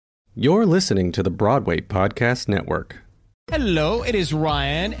You're listening to the Broadway Podcast Network. Hello, it is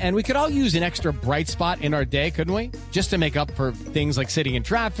Ryan, and we could all use an extra bright spot in our day, couldn't we? Just to make up for things like sitting in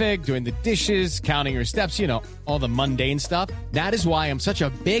traffic, doing the dishes, counting your steps, you know, all the mundane stuff. That is why I'm such a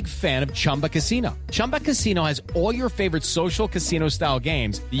big fan of Chumba Casino. Chumba Casino has all your favorite social casino-style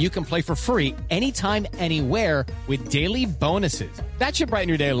games that you can play for free anytime, anywhere with daily bonuses. That should brighten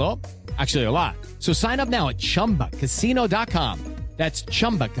your day a little. Actually, a lot. So sign up now at ChumbaCasino.com. That's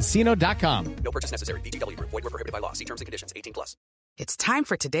ChumbaCasino.com. No purchase necessary. VGW Group. Void where prohibited by law. See terms and conditions. 18+. It's time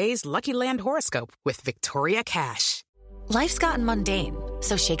for today's Lucky Land horoscope with Victoria Cash. Life's gotten mundane,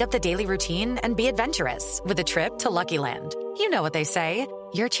 so shake up the daily routine and be adventurous with a trip to Lucky Land. You know what they say.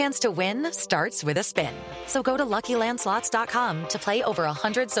 Your chance to win starts with a spin. So go to LuckyLandSlots.com to play over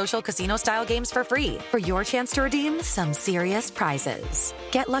 100 social casino-style games for free for your chance to redeem some serious prizes.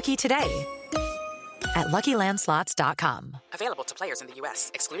 Get lucky today at LuckyLandSlots.com. Available to players in the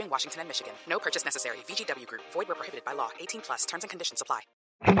U.S., excluding Washington and Michigan. No purchase necessary. VGW Group. Void where prohibited by law. 18+. Terms and conditions apply.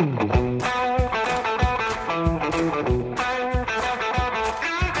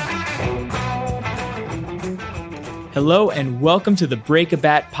 Hello and welcome to the Break a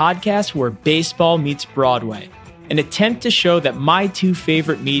Bat podcast where baseball meets Broadway. An attempt to show that my two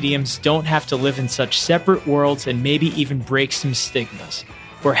favorite mediums don't have to live in such separate worlds and maybe even break some stigmas.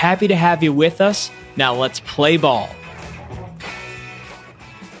 We're happy to have you with us. Now let's play ball.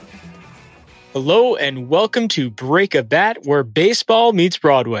 Hello and welcome to Break a Bat, where baseball meets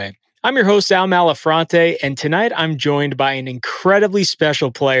Broadway. I'm your host, Al Malafronte, and tonight I'm joined by an incredibly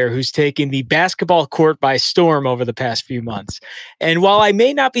special player who's taken the basketball court by storm over the past few months. And while I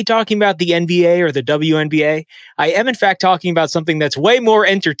may not be talking about the NBA or the WNBA, I am in fact talking about something that's way more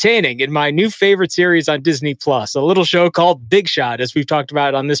entertaining in my new favorite series on Disney+, a little show called Big Shot, as we've talked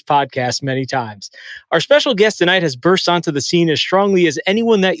about on this podcast many times. Our special guest tonight has burst onto the scene as strongly as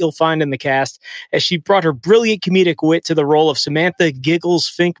anyone that you'll find in the cast, as she brought her brilliant comedic wit to the role of Samantha Giggles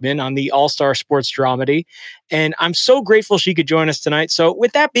Finkman on the All-Star Sports Dramedy. And I'm so grateful she could join us tonight. So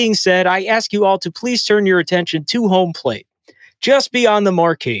with that being said, I ask you all to please turn your attention to home plate, just beyond the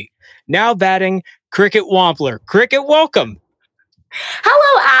marquee. Now batting, Cricket Wampler. Cricket, welcome.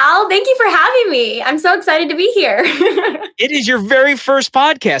 Hello, Al. Thank you for having me. I'm so excited to be here. It is your very first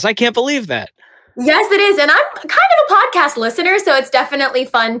podcast. I can't believe that. Yes, it is. And I'm kind of a podcast listener, so it's definitely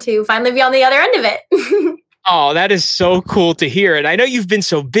fun to finally be on the other end of it. Oh, that is so cool to hear. And I know you've been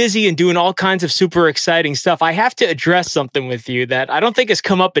so busy and doing all kinds of super exciting stuff. I have to address something with you that I don't think has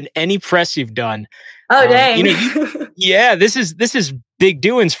come up in any press you've done. Oh, dang. Yeah, this is big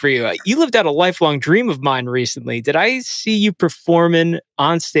doings for you. You lived out a lifelong dream of mine recently. Did I see you performing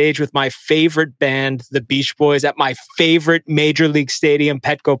on stage with my favorite band, the Beach Boys, at my favorite Major League Stadium,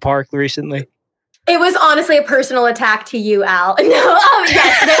 Petco Park, recently? It was honestly a personal attack to you, Al. It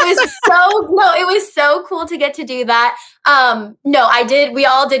was so cool to get to do that. We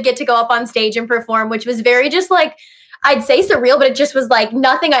all did get to go up on stage and perform, which was very just like, I'd say surreal, but it just was like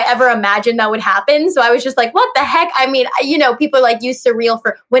nothing I ever imagined that would happen. So I was just like, what the heck? I mean, people like use surreal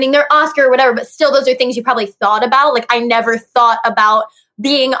for winning their Oscar or whatever, but still those are things you probably thought about. Like I never thought about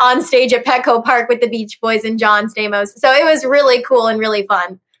being on stage at Petco Park with the Beach Boys and John Stamos. So it was really cool and really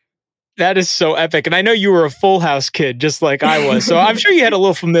fun. That is so epic. And I know you were a Full House kid, just like I was. So I'm sure you had a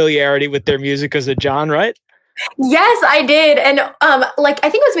little familiarity with their music because of John, right? Yes, I did. And I think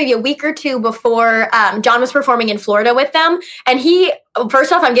it was maybe a week or two before John was performing in Florida with them. And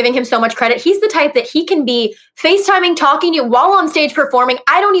first off, I'm giving him so much credit. He's the type that he can be FaceTiming, talking to you while on stage performing.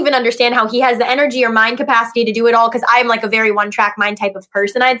 I don't even understand how he has the energy or mind capacity to do it all, because I'm like a very one-track mind type of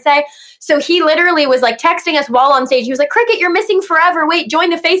person, I'd say. So he literally was like texting us while on stage. He was like, Cricket, you're missing Forever. Wait, join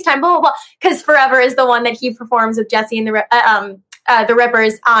the FaceTime, blah, blah, blah. Because Forever is the one that he performs with Jesse and the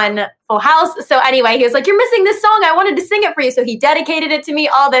Rippers on Full House. So anyway, he was like, you're missing this song. I wanted to sing it for you. So he dedicated it to me,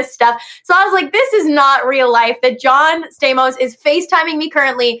 all this stuff. So I was like, this is not real life, that John Stamos is FaceTiming me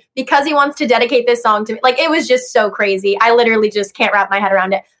currently because he wants to dedicate this song to me. Like, it was just so crazy. I literally just can't wrap my head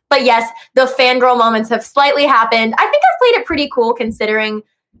around it. But yes, the fangirl moments have slightly happened. I think I've played it pretty cool, considering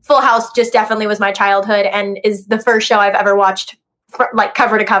Full House just definitely was my childhood and is the first show I've ever watched, like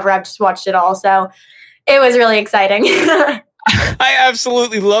cover to cover. I've just watched it all. So it was really exciting. I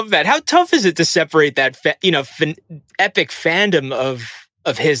absolutely love that. How tough is it to separate that, epic fandom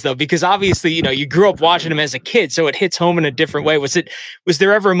of his, though? Because obviously, you grew up watching him as a kid, so it hits home in a different way. Was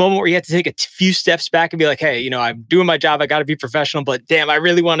there ever a moment where you had to take a few steps back and be like, hey, I'm doing my job, I got to be professional, but damn, I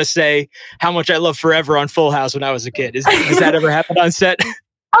really want to say how much I love Forever on Full House when I was a kid. Has that ever happened on set?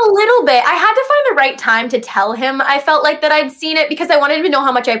 A little bit. I had to find the right time to tell him I felt like that I'd seen it, because I wanted him to know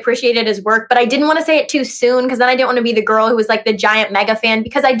how much I appreciated his work, but I didn't want to say it too soon, because then I didn't want to be the girl who was like the giant mega fan,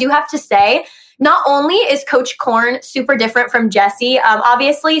 because I do have to say, not only is Coach Korn super different from Jesse,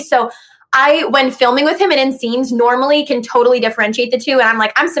 obviously, so I, when filming with him and in scenes, normally can totally differentiate the two. And I'm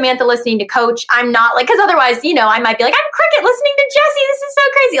like, I'm Samantha listening to Coach. I'm not like, because otherwise, I might be like, I'm Cricket listening to Jesse. This is so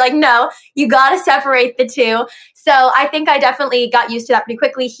crazy. Like, no, you got to separate the two. So I think I definitely got used to that pretty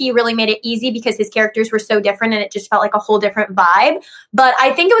quickly. He really made it easy because his characters were so different and it just felt like a whole different vibe. But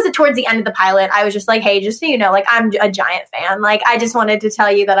I think it was towards the end of the pilot, I was just like, hey, just so you know, like, I'm a giant fan. Like, I just wanted to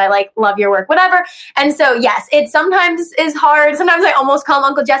tell you that I like love your work, whatever. And so, yes, it sometimes is hard. Sometimes I almost call him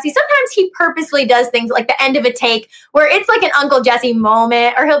Uncle Jesse. Sometimes he purposely does things like the end of a take where it's like an Uncle Jesse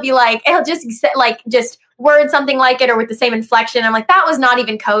moment, or he'll just word something like it or with the same inflection. I'm like, that was not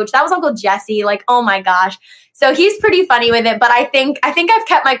even Coach. That was Uncle Jesse. Like, oh my gosh. So he's pretty funny with it, but I think I've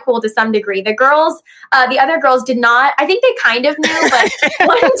kept my cool to some degree. The girls, the other girls did not. I think they kind of knew, but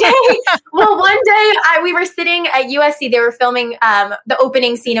one day we were sitting at USC. They were filming the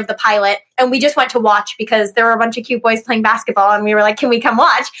opening scene of the pilot, and we just went to watch because there were a bunch of cute boys playing basketball, and we were like, can we come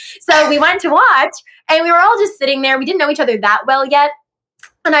watch? So we went to watch, and we were all just sitting there. We didn't know each other that well yet.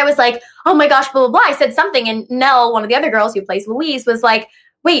 And I was like, oh my gosh, blah, blah, blah. I said something, and Nell, one of the other girls who plays Louise, was like,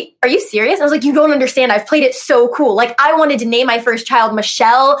 wait, are you serious? I was like, you don't understand. I've played it so cool. Like, I wanted to name my first child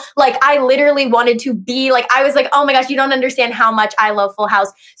Michelle. Like, I literally wanted to be like, I was like, oh my gosh, you don't understand how much I love Full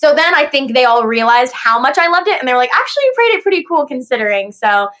House. So then I think they all realized how much I loved it. And they were like, actually, you played it pretty cool considering.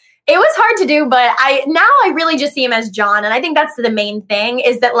 So it was hard to do, but I really just see him as John. And I think that's the main thing,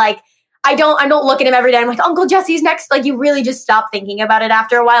 is that like, I don't look at him every day. I'm like, Uncle Jesse's next. Like, you really just stop thinking about it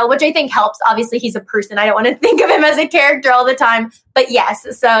after a while, which I think helps. Obviously, he's a person. I don't want to think of him as a character all the time. But yes,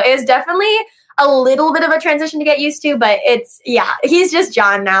 so it was definitely a little bit of a transition to get used to. But he's just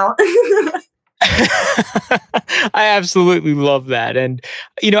John now. I absolutely love that. And,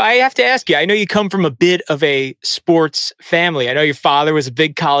 I have to ask you, I know you come from a bit of a sports family. I know your father was a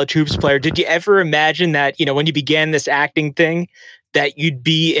big college hoops player. Did you ever imagine that, when you began this acting thing, that you'd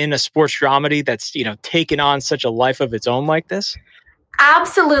be in a sports dramedy that's, taken on such a life of its own like this?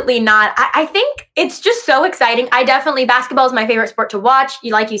 Absolutely not. I think it's just so exciting. Basketball is my favorite sport to watch.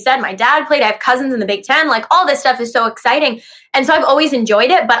 Like you said, my dad played. I have cousins in the Big Ten. Like, all this stuff is so exciting. And so I've always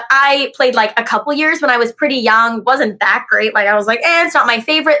enjoyed it. But I played like a couple years when I was pretty young. Wasn't that great. Like, I was like, it's not my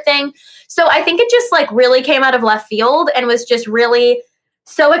favorite thing. So I think it just like really came out of left field and was just really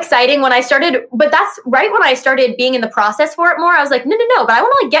so exciting when I started. But that's right when I started being in the process for it more. I was like, no, but I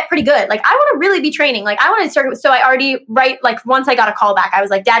want to like get pretty good. Like, I want to really be training. Like, I want to start. So I already, once I got a call back, I was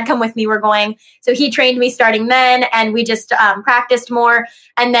like, Dad, come with me. We're going. So he trained me starting then, and we just practiced more.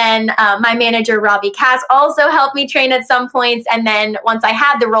 And then my manager, Robbie Cass, also helped me train at some points. And then once I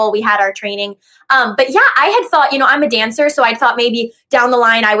had the role, we had our training. But yeah, I had thought, I'm a dancer. So I thought maybe down the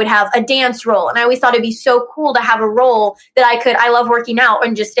line I would have a dance role. And I always thought it'd be so cool to have a role that I love working out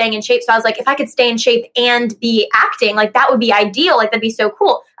and just staying in shape. So I was like, if I could stay in shape and be acting, like that would be ideal. Like, that'd be so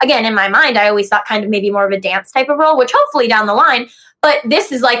cool. Again, in my mind, I always thought kind of maybe more of a dance type of role, which hopefully down the line. But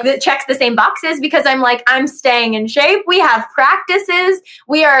this is like, that checks the same boxes because I'm like, I'm staying in shape. We have practices.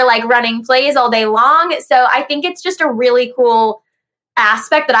 We are like running plays all day long. So I think it's just a really cool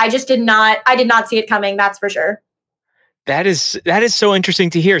aspect that I did not see it coming. That's for sure. That is so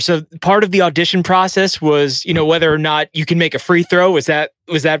interesting to hear. So part of the audition process was, whether or not you can make a free throw. Was that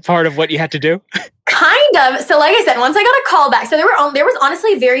part of what you had to do? Kind of. So like I said, once I got a call back, so there was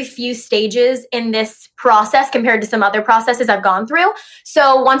honestly very few stages in this process compared to some other processes I've gone through.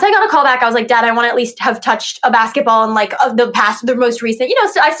 So once I got a call back, I was like, Dad, I want to at least have touched a basketball in like the most recent,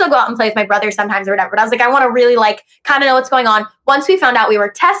 so I still go out and play with my brother sometimes or whatever. But I was like, I want to really like kind of know what's going on. Once we found out we were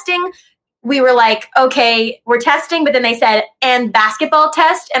testing, we were like, okay, we're testing. But then they said, and basketball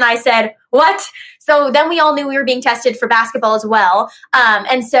test. And I said, what? So then we all knew we were being tested for basketball as well.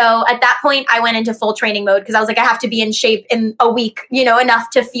 And so at that point, I went into full training mode because I was like, I have to be in shape in a week,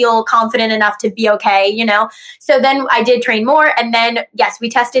 enough to feel confident enough to be okay, So then I did train more. And then, yes, we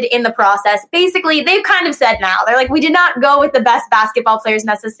tested in the process. Basically, they've kind of said now, they're like, we did not go with the best basketball players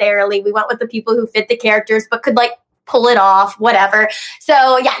necessarily. We went with the people who fit the characters, but could like pull it off, whatever.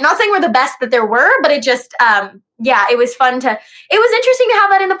 So yeah, not saying we're the best that there were, but it just, it was fun it was interesting to have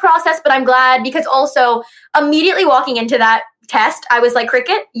that in the process, but I'm glad because also immediately walking into that test, I was like,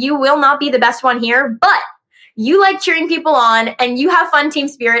 Cricket, you will not be the best one here, but you like cheering people on and you have fun team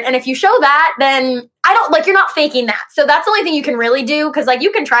spirit. And if you show that, then you're not faking that. So that's the only thing you can really do. Cause like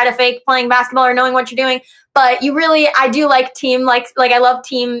you can try to fake playing basketball or knowing what you're doing, but I do like team, like I love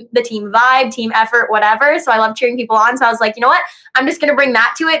the team vibe, team effort, whatever. So I love cheering people on. So I was like, you know what? I'm just going to bring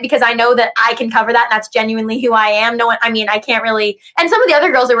that to it because I know that I can cover that. And that's genuinely who I am. I can't really, and some of the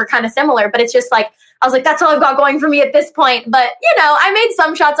other girls that were kind of similar, but it's just like, I was like, that's all I've got going for me at this point. But, I made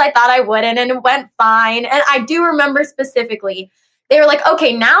some shots I thought I wouldn't, and it went fine. And I do remember specifically, they were like,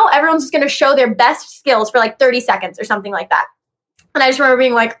 okay, now everyone's just going to show their best skills for like 30 seconds or something like that. And I just remember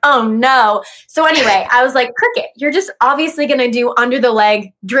being like, oh no. So anyway, I was like, Cricket, you're just obviously going to do under the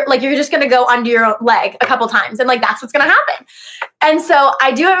leg, like you're just going to go under your leg a couple times. And like, that's what's going to happen. And so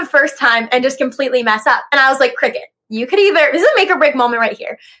I do it the first time and just completely mess up. And I was like, Cricket, you could this is a make or break moment right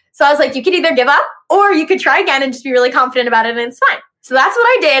here. So I was like, you could either give up or you could try again and just be really confident about it and it's fine. So that's what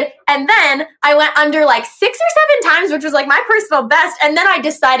I did. And then I went under like 6 or 7 times, which was like my personal best. And then I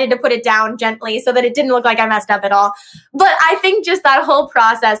decided to put it down gently so that it didn't look like I messed up at all. But I think just that whole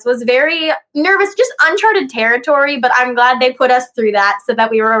process was very nervous, just uncharted territory. But I'm glad they put us through that so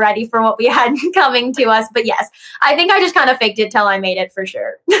that we were ready for what we had coming to us. But yes, I think I just kind of faked it till I made it for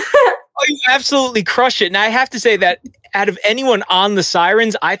sure. Oh, you absolutely crushed it. And I have to say that out of anyone on the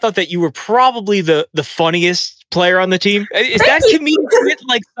Sirens, I thought that you were probably the funniest player on the team. Is that comedic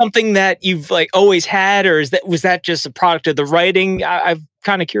like something that you've like always had, or was that just a product of the writing? I'm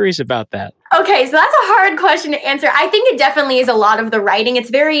kind of curious about that. Okay, so that's a hard question to answer. I think it definitely is a lot of the writing. It's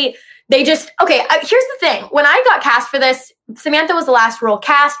very, here's the thing. When I got cast for this, Samantha was the last role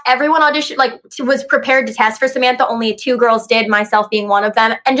cast. Everyone auditioned, was prepared to test for Samantha. Only 2 girls did, myself being one of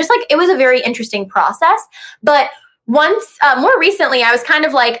them. And just it was a very interesting process. But once, more recently, I was kind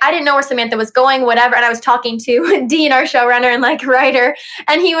of like, I didn't know where Samantha was going, whatever. And I was talking to Dean, our showrunner and writer.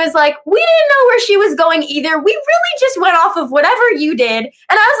 And he was like, we didn't know where she was going either. We really just went off of whatever you did. And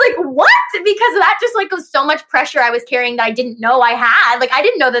I was like, what? Because that just was so much pressure I was carrying that I didn't know I had. I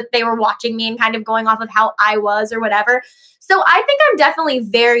didn't know that they were watching me and kind of going off of how I was or whatever. So I think I'm definitely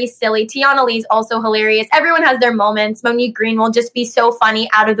very silly. Tiana Lee's also hilarious. Everyone has their moments. Monique Green will just be so funny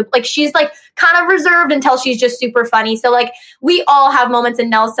out of the, she's kind of reserved until she's just super funny. So we all have moments, and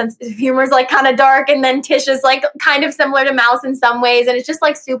Nell's sense of humor is kind of dark. And then Tish is kind of similar to Mouse in some ways. And it's just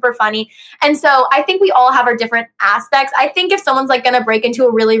super funny. And so I think we all have our different aspects. I think if someone's going to break into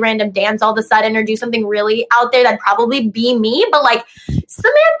a really random dance all of a sudden or do something really out there, that'd probably be me. But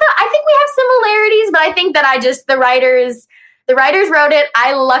Samantha, I think we have similarities, but I think that the writers wrote it.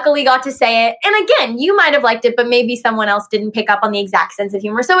 I luckily got to say it. And again, you might have liked it, but maybe someone else didn't pick up on the exact sense of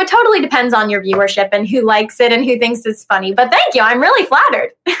humor. So it totally depends on your viewership and who likes it and who thinks it's funny. But thank you. I'm really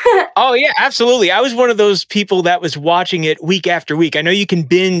flattered. Oh, yeah, absolutely. I was one of those people that was watching it week after week. I know you can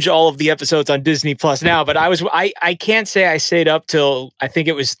binge all of the episodes on Disney Plus now, but I can't say I stayed up till I think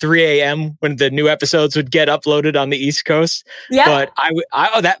it was 3 a.m. when the new episodes would get uploaded on the East Coast. Yeah. But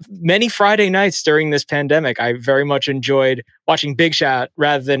that many Friday nights during this pandemic, I very much enjoyed watching Big Shot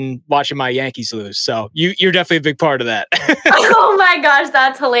rather than watching my Yankees lose. So you're definitely a big part of that. Oh my gosh,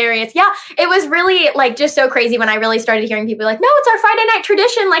 that's hilarious. Yeah, it was really just so crazy when I really started hearing people no, it's our Friday night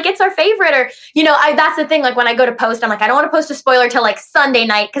tradition. It's our favorite. Or, that's the thing. When I go to post, I'm I don't want to post a spoiler till Sunday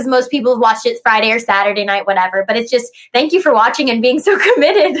night because most people have watched it Friday or Saturday night, whatever. But it's just, thank you for watching and being so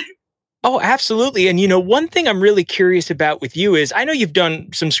committed. Oh, absolutely. And, one thing I'm really curious about with you is I know you've done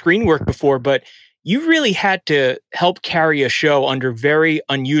some screen work before, but you really had to help carry a show under very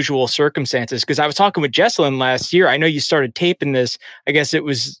unusual circumstances. Because I was talking with Jesselyn last year. I know you started taping this, I guess it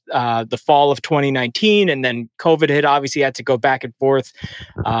was the fall of 2019. And then COVID hit, obviously had to go back and forth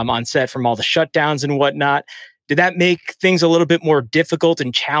on set from all the shutdowns and whatnot. Did that make things a little bit more difficult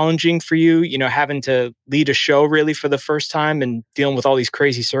and challenging for you, having to lead a show really for the first time and dealing with all these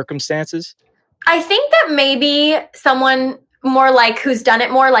crazy circumstances? I think that maybe someone more who's done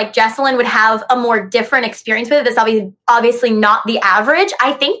it more, Jesselyn, would have a more different experience with it. That's obviously not the average.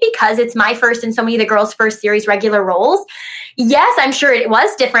 I think because it's my first and so many of the girls' first series regular roles. Yes, I'm sure it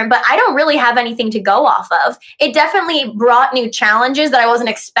was different, but I don't really have anything to go off of. It definitely brought new challenges that I wasn't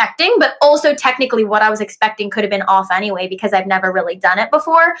expecting, but also technically what I was expecting could have been off anyway because I've never really done it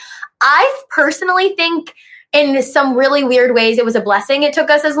before. I personally think in some really weird ways, it was a blessing it took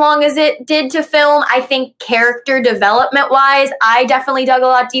us as long as it did to film. I think character development wise, I definitely dug a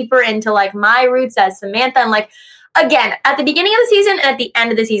lot deeper into my roots as Samantha. And again, at the beginning of the season and at the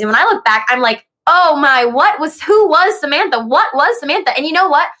end of the season, when I look back, I'm oh my, who was Samantha? What was Samantha? And you know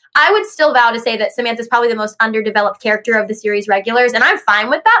what? I would still vow to say that Samantha's probably the most underdeveloped character of the series regulars, and I'm fine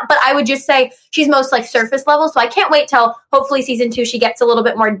with that, but I would just say she's most like surface level, so I can't wait till hopefully season 2 she gets a little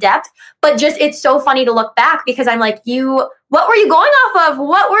bit more depth. But just it's so funny to look back because I'm like, what were you going off of?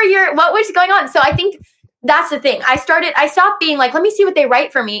 What was going on? So I think that's the thing. I stopped being like, let me see what they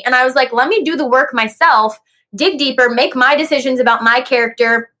write for me. And I was like, let me do the work myself, dig deeper, make my decisions about my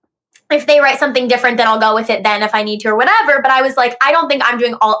character. If they write something different, then I'll go with it then if I need to or whatever. But I was like, I don't think I'm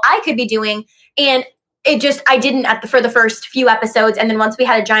doing all I could be doing. And I didn't for the first few episodes. And then once we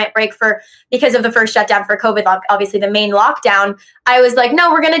had a giant break because of the first shutdown for COVID, obviously the main lockdown, I was like,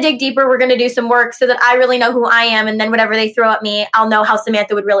 no, we're going to dig deeper. We're going to do some work so that I really know who I am. And then whatever they throw at me, I'll know how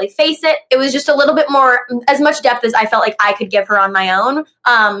Samantha would really face it. It was just a little bit more, as much depth as I felt like I could give her on my own.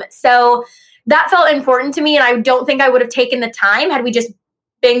 So that felt important to me. And I don't think I would have taken the time had we just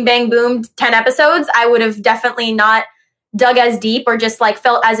bang, bang, boom, 10 episodes. I would have definitely not dug as deep or just like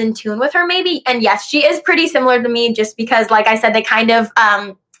felt as in tune with her maybe. And yes, she is pretty similar to me just because, like I said, they kind of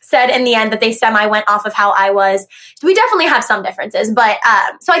said in the end that they semi went off of how I was. So we definitely have some differences. But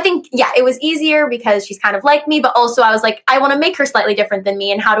so I think, yeah, it was easier because she's kind of like me. But also I was like, I want to make her slightly different than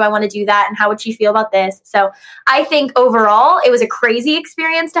me. And how do I want to do that? And how would she feel about this? So I think overall it was a crazy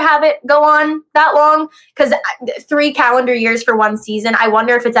experience to have it go on that long because 3 calendar years for one season. I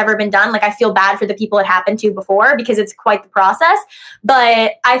wonder if it's ever been done. Like I feel bad for the people it happened to before because it's quite the process.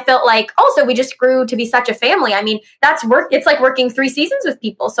 But I felt like also we just grew to be such a family. I mean, that's work. It's like working 3 seasons with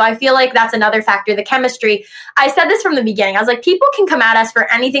people. So I feel like that's another factor, the chemistry. I said this from the beginning. I was like, people can come at us for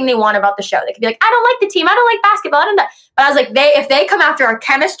anything they want about the show. They could be like, I don't like the team. I don't like basketball. But I was like, if they come after our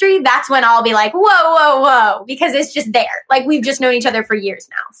chemistry, that's when I'll be like, whoa, because it's just there. Like we've just known each other for years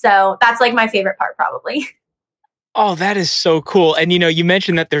now. So that's like my favorite part probably. Oh, that is so cool. And, you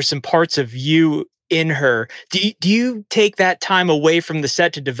mentioned that there's some parts of you in her. Do you take that time away from the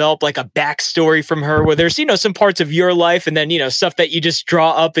set to develop like a backstory from her where there's, some parts of your life and then, stuff that you just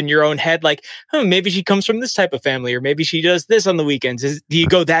draw up in your own head, like, maybe she comes from this type of family or maybe she does this on the weekends. Do you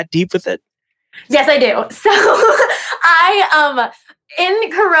go that deep with it? Yes, I do. So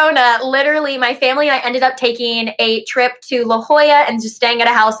in Corona, literally my family and I ended up taking a trip to La Jolla and just staying at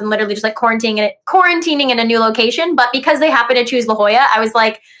a house and literally just like quarantining in a new location. But because they happened to choose La Jolla, I was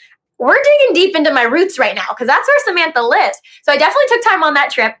like, we're digging deep into my roots right now because that's where Samantha lives. So I definitely took time on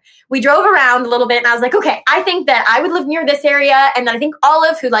that trip. We drove around a little bit and I was like, okay, I think that I would live near this area. And then I think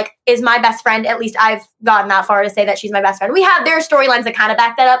Olive, who like is my best friend, at least I've gotten that far to say that she's my best friend. We have their storylines that kind of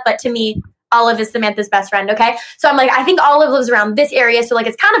back that up. But to me, Olive is Samantha's best friend, okay? So I'm like, I think Olive lives around this area. So like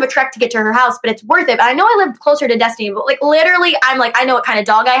it's kind of a trek to get to her house, but it's worth it. But I know I live closer to Destiny, but like literally I'm like, I know what kind of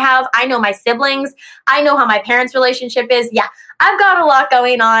dog I have. I know my siblings. I know how my parents' relationship is. Yeah, I've got a lot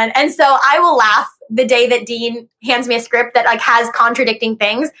going on. And so I will laugh the day that Dean hands me a script that like has contradicting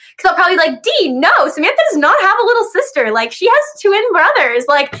things. Cause I'll probably be like, Dean, no, Samantha does not have a little sister. Like she has twin brothers.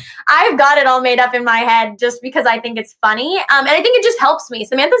 Like I've got it all made up in my head just because I think it's funny. And I think it just helps me.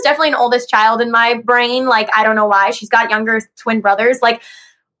 Samantha's definitely an oldest child in my brain. Like, I don't know why. She's got younger twin brothers. Like,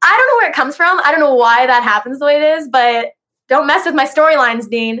 I don't know where it comes from. I don't know why that happens the way it is, but don't mess with my storylines,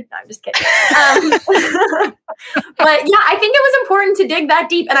 Dean. No, I'm just kidding. But yeah, I think it was important to dig that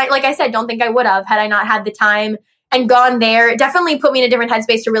deep. And like I said, don't think I would have had I not had the time and gone there. It definitely put me in a different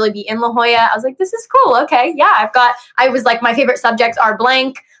headspace to really be in La Jolla. I was like, this is cool. Okay. Yeah. I was like, my favorite subjects are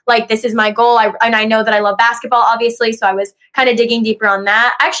blank. Like, this is my goal. And I know that I love basketball, obviously. So I was kind of digging deeper on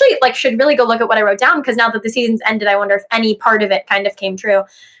that. I actually should really go look at what I wrote down because now that the season's ended, I wonder if any part of it kind of came true.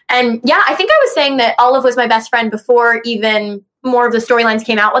 And yeah, I think I was saying that Olive was my best friend before even more of the storylines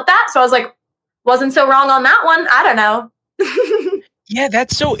came out with that. So I was like, wasn't so wrong on that one. I don't know. Yeah,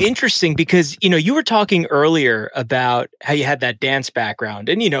 that's so interesting because, you were talking earlier about how you had that dance background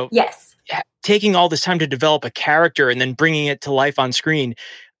and, yes, taking all this time to develop a character and then bringing it to life on screen.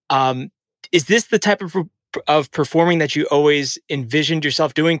 Is this the type of performing that you always envisioned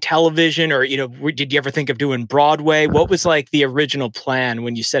yourself doing, television, or, did you ever think of doing Broadway? What was like the original plan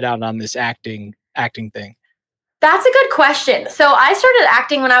when you set out on this acting thing? That's a good question. So I started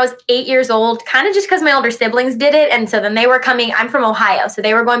acting when I was 8 years old, kind of just because my older siblings did it. And so then they were coming, I'm from Ohio. So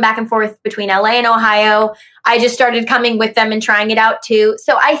they were going back and forth between LA and Ohio. I just started coming with them and trying it out too.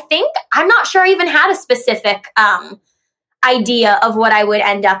 So I think, I'm not sure I even had a specific idea of what I would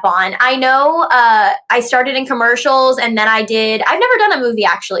end up on. I know I started in commercials and then I've never done a movie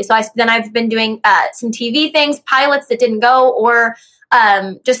actually. So I've been doing some TV things, pilots that didn't go, or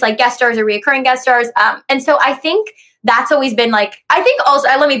just like guest stars or reoccurring guest stars. And so I think that's always been like, I think also,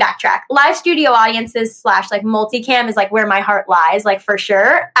 let me backtrack. Live studio audiences / like multicam is like where my heart lies, like for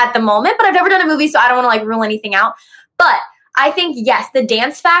sure at the moment, but I've never done a movie, so I don't want to like rule anything out. But I think, yes, the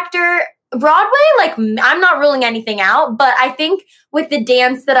dance factor, Broadway, like I'm not ruling anything out, but I think with the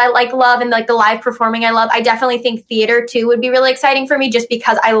dance that I like love and like the live performing I love, I definitely think theater too would be really exciting for me just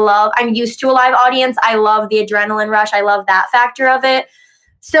because I'm used to a live audience. I love the adrenaline rush. I love that factor of it.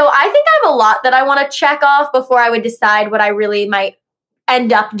 So I think I have a lot that I want to check off before I would decide what I really might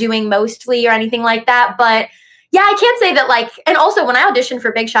end up doing mostly or anything like that. But yeah, I can't say that like, and also when I auditioned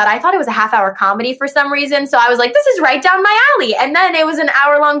for Big Shot, I thought it was a half-hour comedy for some reason. So I was like, this is right down my alley. And then it was an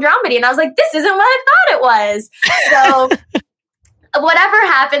hour-long dramedy. And I was like, this isn't what I thought it was. So whatever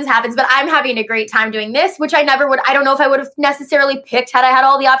happens, happens. But I'm having a great time doing this, which I never would. I don't know if I would have necessarily picked had I had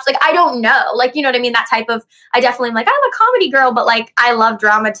all the options. Like, I don't know. Like, you know what I mean? That type of, I definitely am like, I'm a comedy girl, but like, I love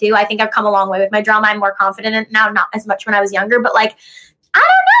drama too. I think I've come a long way with my drama. I'm more confident in it now, not as much when I was younger, but like, I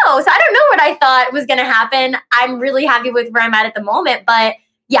don't know. So I don't know what I thought was going to happen. I'm really happy with where I'm at the moment. But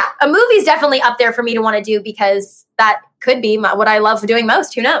yeah, a movie's definitely up there for me to want to do because that could be what I love doing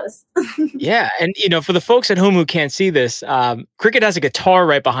most. Who knows? Yeah. And, for the folks at home who can't see this, Cricket has a guitar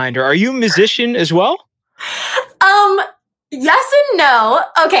right behind her. Are you a musician as well? Yes and no.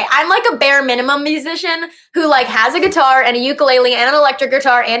 Okay, I'm like a bare minimum musician who like has a guitar and a ukulele and an electric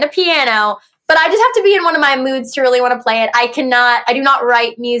guitar and a piano. But I just have to be in one of my moods to really want to play it. I do not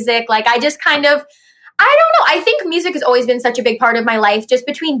write music. Like I just kind of, I don't know. I think music has always been such a big part of my life, just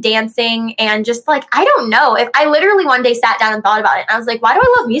between dancing and just like, I don't know. If I literally one day sat down and thought about it and I was like, why do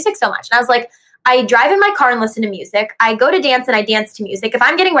I love music so much? And I was like, I drive in my car and listen to music. I go to dance and I dance to music. If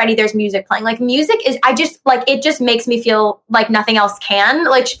I'm getting ready, there's music playing. Like music is, it just makes me feel like nothing else can.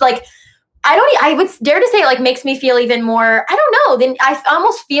 Like, I would dare to say it like makes me feel even more, I don't know, then I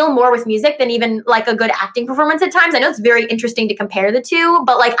almost feel more with music than even like a good acting performance at times. I know it's very interesting to compare the two,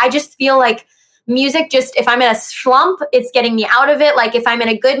 but like I just feel like music just, if I'm in a slump, it's getting me out of it. Like if I'm in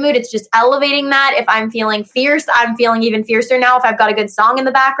a good mood, it's just elevating that. If I'm feeling fierce, I'm feeling even fiercer now if I've got a good song in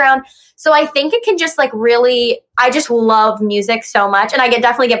the background. So I think it can just like really, I just love music so much. And I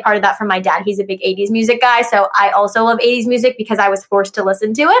definitely get part of that from my dad. He's a big 80s music guy. So I also love 80s music because I was forced to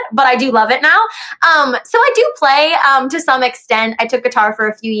listen to it, but I do love it now. So I do play to some extent. I took guitar for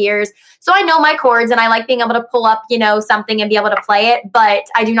a few years. So I know my chords and I like being able to pull up, something and be able to play it, but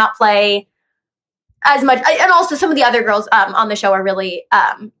I do not play as much. And also some of the other girls on the show are really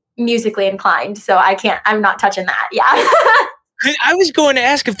musically inclined. So I'm not touching that. Yeah. I was going to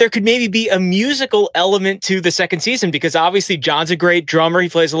ask if there could maybe be a musical element to the second season, because obviously John's a great drummer. He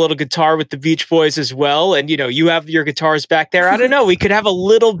plays a little guitar with the Beach Boys as well. And, you have your guitars back there. I don't know. We could have a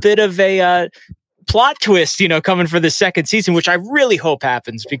little bit of a plot twist, coming for the second season, which I really hope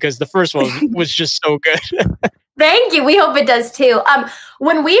happens because the first one was just so good. Thank you. We hope it does too.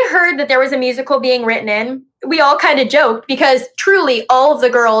 When we heard that there was a musical being written in, we all kind of joked because truly all of the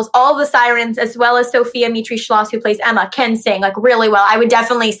girls, all of the sirens, as well as Sophia Mitri-Schloss, who plays Emma, can sing like really well. I would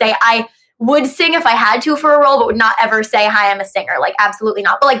definitely say I would sing if I had to for a role, but would not ever say, hi, I'm a singer. Like, absolutely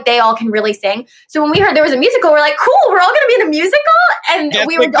not. But like, they all can really sing. So when we heard there was a musical, we're like, cool, we're all going to be in a musical. And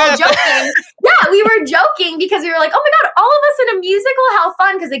we were all joking. Yeah, we were joking because we were like, oh my God, all of us in a musical, how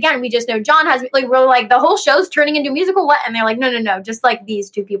fun. Because again, we just know John has, like, we're like, the whole show's turning into a musical. What? And they're like, no, just like these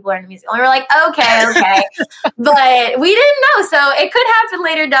two people are in a musical. And we're like, okay. But we didn't know. So it could happen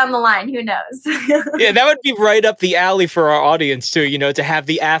later down the line. Who knows? Yeah, that would be right up the alley for our audience too, to have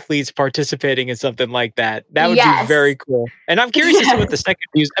the athletes participating in something like that. That would be very cool. And I'm curious to see what the second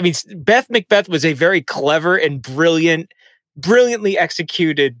news. I mean, Beth Macbeth was a very clever and brilliantly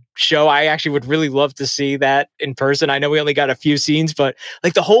executed show. I actually would really love to see that in person. I know we only got a few scenes, but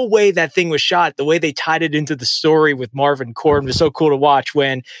like the whole way that thing was shot, the way they tied it into the story with Marvin Korn was so cool to watch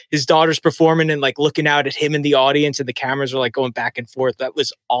when his daughter's performing and like looking out at him in the audience and the cameras were like going back and forth. That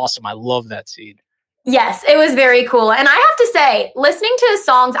was awesome. I love that scene. Yes, it was very cool. And I have to say, listening to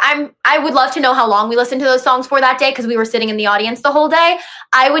songs, I would love to know how long we listened to those songs for that day because we were sitting in the audience the whole day.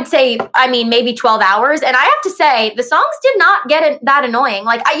 I would say, maybe 12 hours. And I have to say, the songs did not get that annoying.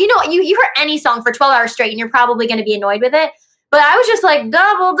 Like, you hear any song for 12 hours straight and you're probably going to be annoyed with it. But I was just like,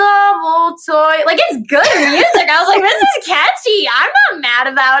 double, double, toy. Like, it's good music. I was like, this is catchy. I'm not mad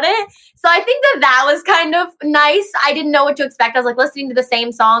about it. So I think that was kind of nice. I didn't know what to expect. I was like listening to the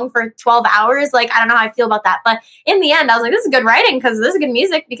same song for 12 hours. Like, I don't know how I feel about that. But in the end, I was like, this is good writing because this is good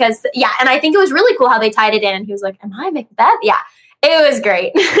music because, yeah. And I think it was really cool how they tied it in. And he was like, am I Macbeth? Yeah, it was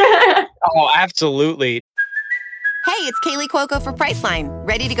great. Oh, absolutely. Hey, it's Kaylee Cuoco for Priceline.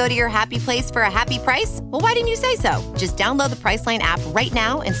 Ready to go to your happy place for a happy price? Well, why didn't you say so? Just download the Priceline app right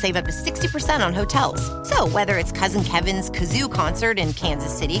now and save up to 60% on hotels. So whether it's Cousin Kevin's Kazoo Concert in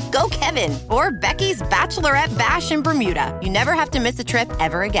Kansas City, go Kevin, or Becky's Bachelorette Bash in Bermuda, you never have to miss a trip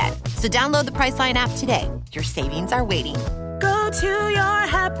ever again. So download the Priceline app today. Your savings are waiting. to your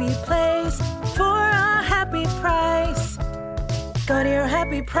happy place for a happy price. Go to your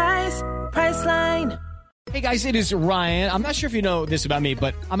happy price, Priceline. Hey guys, it is Ryan. I'm not sure if you know this about me,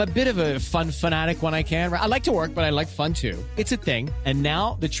 but I'm a bit of a fun fanatic when I can. I like to work, but I like fun too. It's a thing. And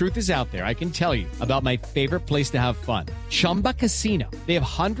now the truth is out there. I can tell you about my favorite place to have fun. Chumba Casino. They have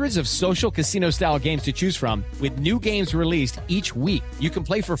hundreds of social casino style games to choose from with new games released each week. You can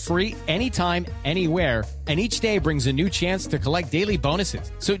play for free anytime, anywhere. And each day brings a new chance to collect daily bonuses.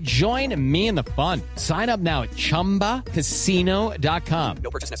 So join me in the fun. Sign up now at ChumbaCasino.com.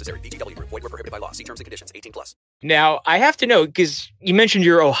 No purchase necessary. VGW Group. Void where prohibited by law. See terms and conditions. 18+. Now, I have to know, because you mentioned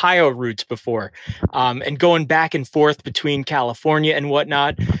your Ohio roots before, and going back and forth between California and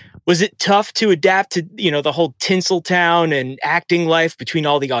whatnot. Was it tough to adapt to, the whole Tinseltown and acting life between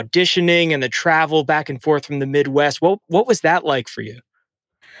all the auditioning and the travel back and forth from the Midwest? What was that like for you?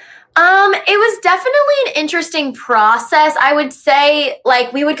 It was definitely an interesting process. I would say,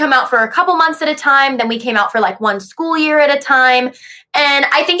 we would come out for a couple months at a time, then we came out for one school year at a time. And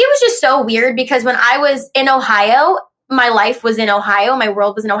I think it was just so weird because when I was in Ohio, my life was in Ohio, my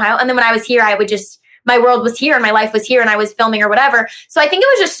world was in Ohio. And then when I was here, my world was here and my life was here and I was filming or whatever. So I think it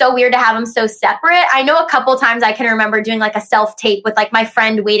was just so weird to have them so separate. I know a couple times I can remember doing a self-tape with my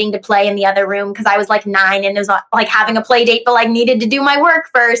friend waiting to play in the other room because I was 9 and it was having a play date, but needed to do my work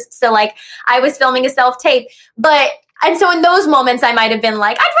first. So I was filming a self-tape. And so in those moments I might have been I'd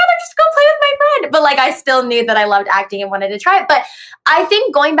rather just go play with my friend. But I still knew that I loved acting and wanted to try it. But I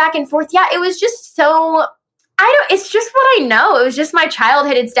think going back and forth, yeah, it was just so... it's just what I know. It was just my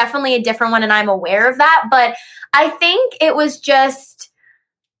childhood. It's definitely a different one and I'm aware of that. But I think it was just,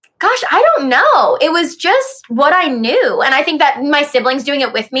 I don't know. It was just what I knew. And I think that my siblings doing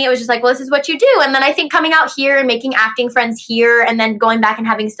it with me, it was just well, this is what you do. And then I think coming out here and making acting friends here and then going back and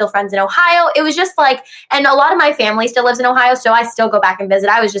having still friends in Ohio, it was just and a lot of my family still lives in Ohio. So I still go back and visit.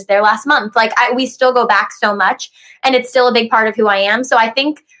 I was just there last month. We still go back so much and it's still a big part of who I am. So I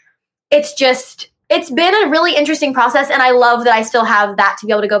think it's been a really interesting process, and I love that I still have that to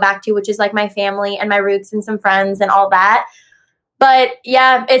be able to go back to, which is my family and my roots and some friends and all that. But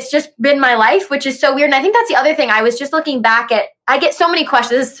yeah, it's just been my life, which is so weird. And I think that's the other thing. I was just looking back at, I get so many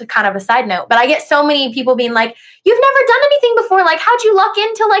questions. This is kind of a side note, but I get so many people being you've never done anything before. How'd you luck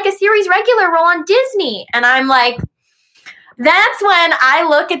into a series regular role on Disney? And I'm that's when I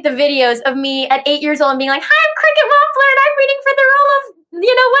look at the videos of me at 8 years old and being hi, I'm Cricket Wampler and I'm reading for the role of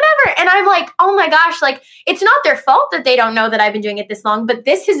whatever. And I'm oh my gosh, it's not their fault that they don't know that I've been doing it this long, but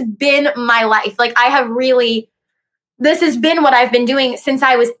this has been my life. This has been what I've been doing since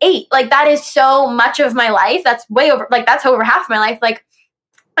I was 8. That is so much of my life. That's way over, that's over half of my life.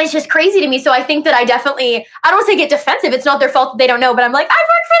 It's just crazy to me. So I think that I don't want to say get defensive. It's not their fault that they don't know, but I'm I've worked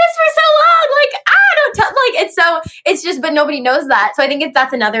for this for so long. It's just, but nobody knows that. So I think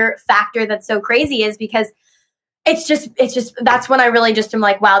that's another factor that's so crazy is because it's just, that's when I really just am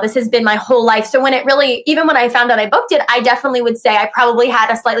wow, this has been my whole life. So when even when I found out I booked it, I definitely would say I probably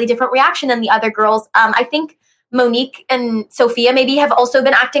had a slightly different reaction than the other girls. I think Monique and Sophia maybe have also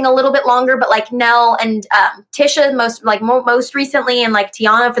been acting a little bit longer, but Nell and Tisha most recently, and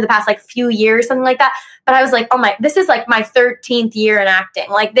Tiana for the past few years, something like that. But I was oh my, this is my 13th year in acting.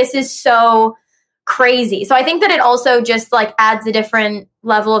 This is so crazy. So I think that it also just adds a different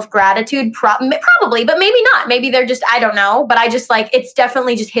level of gratitude, probably, but maybe not. Maybe they're just, I don't know. But I just it's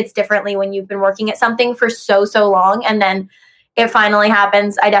definitely just hits differently when you've been working at something for so long, and then it finally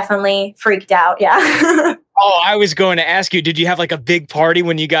happens. I definitely freaked out. Yeah. Oh, I was going to ask you, did you have a big party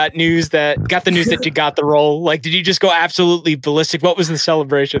when you got the news that you got the role? Did you just go absolutely ballistic? What was the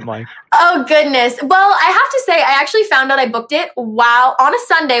celebration like? Oh, goodness. Well, I have to say, I actually found out I booked it while on a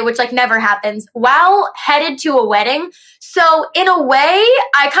Sunday, which never happens, while headed to a wedding. So in a way,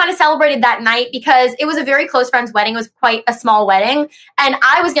 I kind of celebrated that night because it was a very close friend's wedding. It was quite a small wedding. And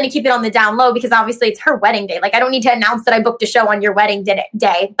I was going to keep it on the down low because obviously it's her wedding day. I don't need to announce that I booked a show on your wedding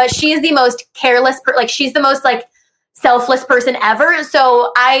day. But she is the most careless, she's the most selfless person ever.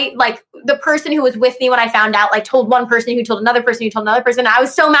 So I the person who was with me when I found out told one person who told another person who told another person. I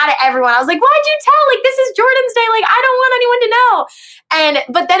was so mad at everyone. I was why'd you tell? This is Jordan's day. I don't want anyone to know.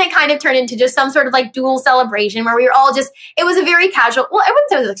 But then it kind of turned into just some sort of dual celebration where we were all just, it was a very casual, well, I wouldn't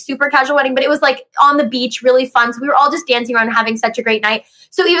say it was super casual wedding, but it was on the beach, really fun. So we were all just dancing around and having such a great night.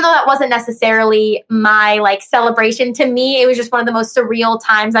 So even though that wasn't necessarily my celebration, to me, it was just one of the most surreal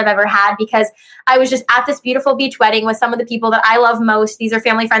times I've ever had because I was just at this beautiful beach wedding with some of the people that I love most. These are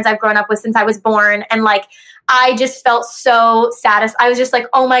family friends I've grown up with since I was born. And I just felt so satisfied. I was just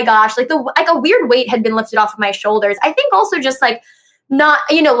oh my gosh, a weird weight had been lifted off of my shoulders. I think also just not,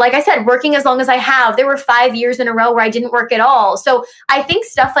 like I said, working as long as I have. There were 5 years in a row where I didn't work at all. So I think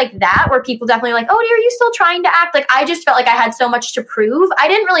stuff like that, where people definitely like, oh, are you still trying to act? Like, I just felt like I had so much to prove. I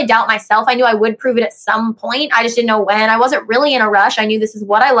didn't really doubt myself. I knew I would prove it at some point. I just didn't know when. I wasn't really in a rush. I knew this is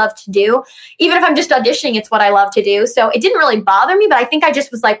what I love to do. Even if I'm just auditioning, it's what I love to do. So it didn't really bother me, but I think I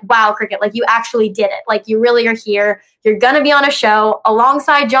just was like, wow, Cricket, like you actually did it. Like you really are here. You're going to be on a show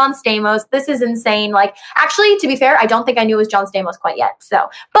alongside John Stamos. This is insane. Like, actually, to be fair, I don't think I knew it was John Stamos quite yet.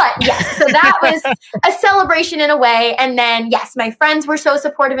 So, but yes, so that was a celebration in a way. And then, yes, my friends were so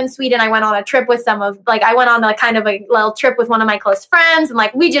supportive in Sweden. I went on a trip with I went on a kind of a little trip with one of my close friends. And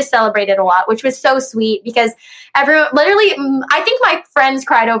like, we just celebrated a lot, which was so sweet because everyone, literally, I think my friends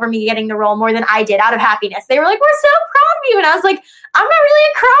cried over me getting the role more than I did out of happiness. They were like, we're so proud of you. And I was like, I'm not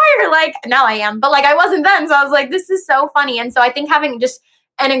really a crier. Like, now I am, but like I wasn't then. So I was like, this is so funny. And so I think having just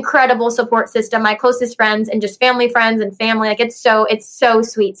an incredible support system, my closest friends and just family friends and family, like it's so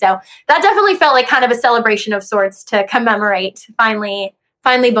sweet. So that definitely felt like kind of a celebration of sorts to commemorate finally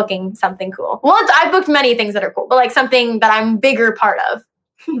booking something cool. Well, I booked many things that are cool, but like something that I'm bigger part of.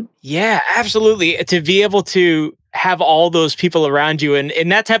 Yeah, absolutely. To be able to have all those people around you and in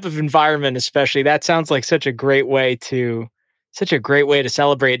that type of environment, especially, that sounds like such a great way to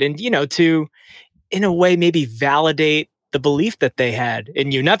celebrate and, to, in a way, maybe validate the belief that they had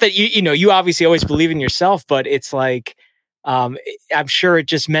in you. Not that you obviously always believe in yourself, but it's like, I'm sure it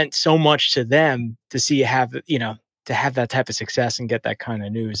just meant so much to them to see you have, to have that type of success and get that kind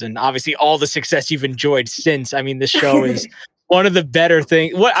of news. And obviously all the success you've enjoyed since. I mean, this show is one of the better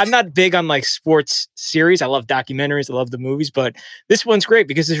things. I'm not big on like sports series. I love documentaries. I love the movies, but this one's great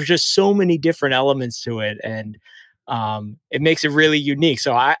because there's just so many different elements to it. And it makes it really unique.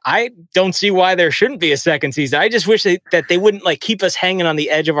 So I don't see why there shouldn't be a second season. I just wish that they wouldn't like keep us hanging on the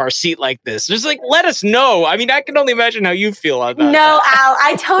edge of our seat like this. Just like, let us know. I mean, I can only imagine how you feel about that. No, Al,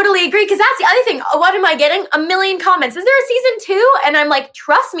 I totally agree. Because that's the other thing. What am I getting? A million comments. Is there a season 2? And I'm like,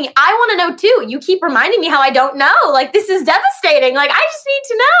 trust me, I want to know too. You keep reminding me how I don't know. Like, this is devastating. Like, I just need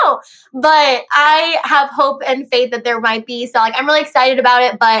to know. But I have hope and faith that there might be. So like, I'm really excited about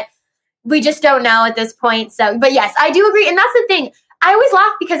it, but we just don't know at this point. So, but yes, I do agree. And that's the thing. I always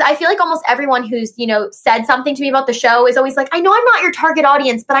laugh because I feel like almost everyone who's, said something to me about the show is always like, I know I'm not your target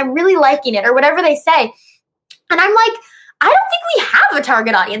audience, but I'm really liking it or whatever they say. And I'm like, I don't think we have a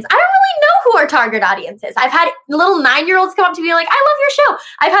target audience. I don't really know who our target audience is. I've had little 9-year-olds come up to me like, I love your show.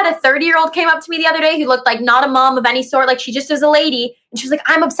 I've had a 30-year-old came up to me the other day who looked like not a mom of any sort. Like she just is a lady. And she was like,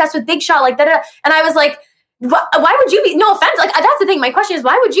 I'm obsessed with Big Shot. Like that. And I was like, why would you be? No offense. Like that's the thing. My question is,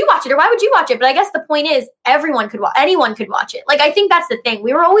 why would you watch it or why would you watch it? But I guess the point is anyone could watch it. Like, I think that's the thing.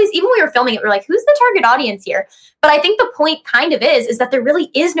 We were always, even when we were filming it, we were like, who's the target audience here? But I think the point kind of is that there really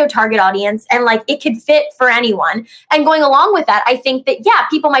is no target audience and like it could fit for anyone. And going along with that, I think that, yeah,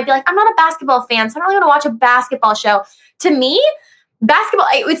 people might be like, I'm not a basketball fan, so I don't really want to watch a basketball show. To me, basketball,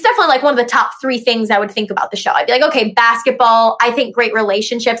 it's definitely like one of the top 3 things I would think about the show. I'd be like, okay, basketball, I think great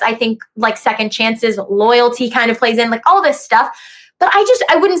relationships. I think like second chances, loyalty kind of plays in, like all this stuff. But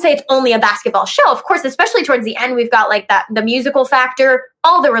I wouldn't say it's only a basketball show. Of course, especially towards the end, we've got like the musical factor,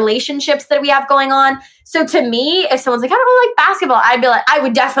 all the relationships that we have going on. So to me, if someone's like, I don't really like basketball, I'd be like, I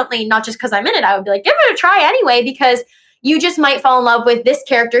would definitely, not just because I'm in it, I would be like, give it a try anyway, because you just might fall in love with this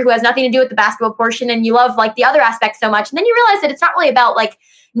character who has nothing to do with the basketball portion and you love like the other aspects so much. And then you realize that it's not really about like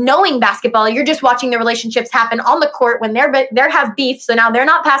knowing basketball. You're just watching the relationships happen on the court when they're have beef. So now they're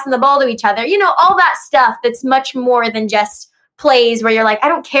not passing the ball to each other. All that stuff that's much more than just plays where you're like, I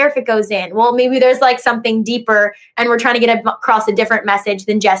don't care if it goes in. Well, maybe there's like something deeper and we're trying to get across a different message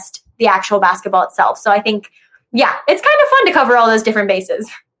than just the actual basketball itself. So I think, yeah, it's kind of fun to cover all those different bases.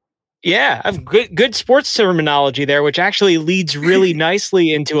 Yeah, I've good sports terminology there, which actually leads really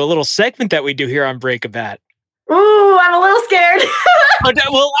nicely into a little segment that we do here on Break a Bat. Ooh, I'm a little scared.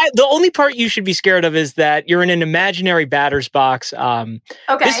 The only part you should be scared of is that you're in an imaginary batter's box. Okay.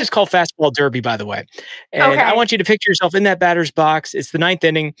 This is called Fastball Derby, by the way. And I want you to picture yourself in that batter's box. It's the 9th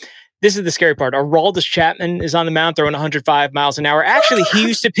inning. This is the scary part. Aroldis Chapman is on the mound throwing 105 miles an hour. Actually, he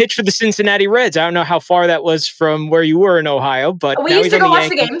used to pitch for the Cincinnati Reds. I don't know how far that was from where you were in Ohio, but we used to go watch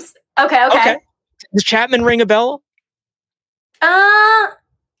the games. Okay. Does Chapman ring a bell? I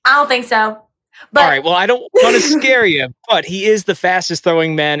don't think so. But all right. Well, I don't want to scare you, but he is the fastest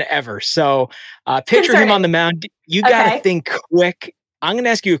throwing man ever. So picture him on the mound. You got to think quick. I'm going to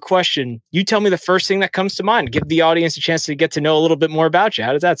ask you a question. You tell me the first thing that comes to mind. Give the audience a chance to get to know a little bit more about you.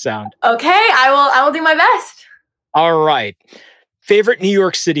 How does that sound? Okay. I will do my best. All right. Favorite New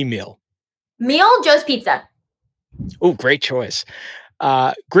York City meal? Joe's Pizza. Oh, great choice.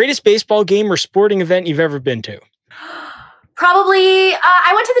 Greatest baseball game or sporting event you've ever been to? Probably,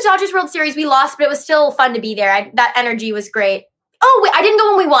 I went to the Dodgers World Series. We lost, but it was still fun to be there. That energy was great. Oh, wait, I didn't go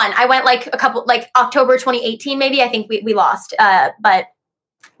when we won. I went October 2018, maybe. I think we lost, but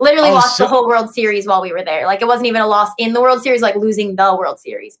literally lost the whole World Series while we were there. Like, it wasn't even a loss in the World Series, like losing the World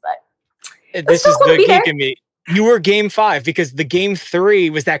Series. But this is the geek in me. You were game 5 because the game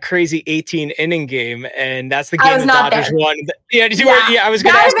 3 was that crazy 18-inning game, and that's the game the Dodgers won. Yeah, I was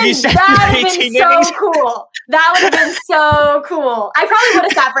going to ask you. That would have been so cool. That would have been so cool. I probably would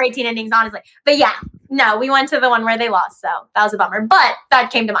have sat for 18 innings, honestly. But yeah, no, we went to the one where they lost, so that was a bummer. But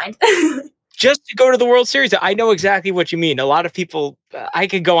that came to mind. Just to go to the World Series, I know exactly what you mean. A lot of people, I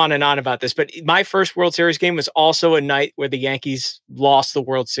could go on and on about this, but my first World Series game was also a night where the Yankees lost the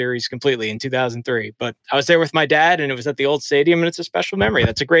World Series completely in 2003. But I was there with my dad, and it was at the old stadium, and it's a special memory.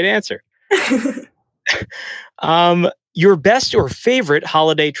 That's a great answer. Your best or favorite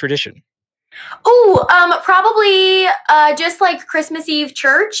holiday tradition? Probably just like Christmas Eve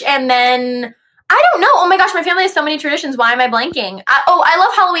church, and then I don't know. Oh my gosh, my family has so many traditions. Why am I blanking? I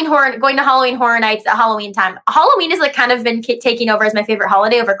love going to Halloween Horror Nights at Halloween time. Halloween has like kind of been taking over as my favorite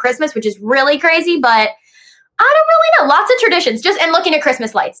holiday over Christmas, which is really crazy, but I don't really know. Lots of traditions. And looking at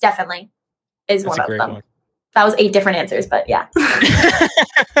Christmas lights definitely is one of them. One. That was 8 different answers, but yeah.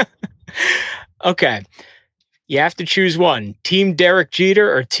 Okay. You have to choose one. Team Derek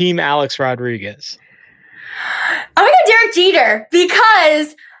Jeter or Team Alex Rodriguez? I'm going to go Derek Jeter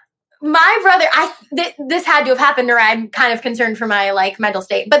because my brother, this had to have happened, or I'm kind of concerned for my like mental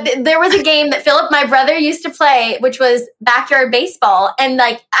state. But there was a game that Philip, my brother, used to play, which was backyard baseball, and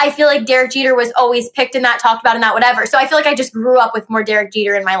like I feel like Derek Jeter was always picked in that, talked about in that, whatever. So I feel like I just grew up with more Derek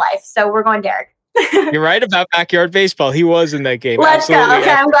Jeter in my life. So we're going Derek. You're right about backyard baseball. He was in that game. Let's go. Okay,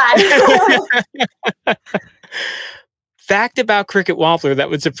 I'm glad. Fact about Cricket Wobbler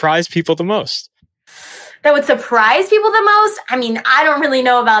that would surprise people the most. That would surprise people the most? I mean, I don't really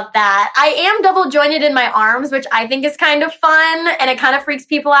know about that. I am double jointed in my arms, which I think is kind of fun, and it kind of freaks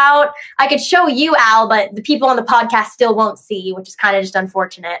people out. I could show you, Al, but the people on the podcast still won't see, which is kind of just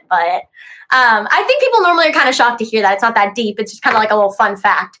unfortunate. But I think people normally are kind of shocked to hear that. It's not that deep. It's just kind of like a little fun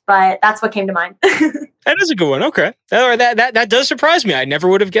fact, but that's what came to mind. That is a good one. Okay. That does surprise me. I never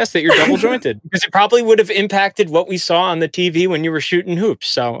would have guessed that you're double jointed because it probably would have impacted what we saw on the TV when you were shooting hoops.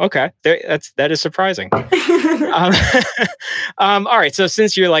 So, okay. That is surprising. All right. So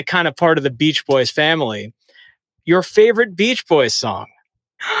since you're like kind of part of the Beach Boys family, your favorite Beach Boys song?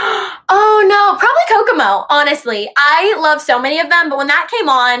 Oh no, probably Kokomo. Honestly, I love so many of them, but when that came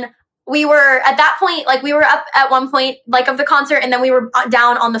on, we were at that point, like we were up at one point, like of the concert, and then we were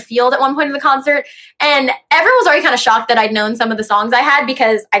down on the field at one point of the concert, and everyone was already kind of shocked that I'd known some of the songs I had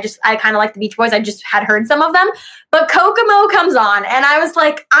because I kind of like the Beach Boys. I just had heard some of them, but Kokomo comes on, and I was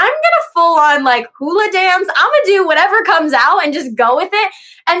like, I'm gonna full on like hula dance. I'm gonna do whatever comes out and just go with it.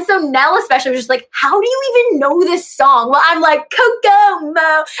 And so Nell especially was just like, how do you even know this song? Well, I'm like,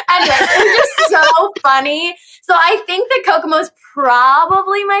 Kokomo. Anyway, it was just so funny. So I think that Kokomo is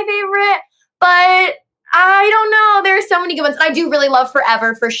probably my favorite, but I don't know. There are so many good ones. I do really love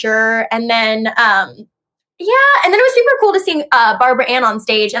Forever for sure. And then, and then it was super cool to sing Barbara Ann on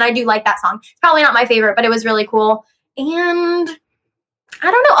stage, and I do like that song. It's probably not my favorite, but it was really cool. And I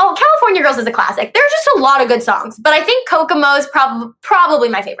don't know. Oh, California Girls is a classic. There's just a lot of good songs, but I think Kokomo is probably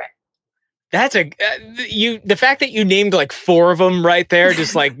my favorite. That's the fact that you named like 4 of them right there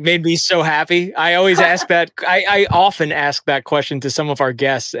just like made me so happy. I always ask that. I often ask that question to some of our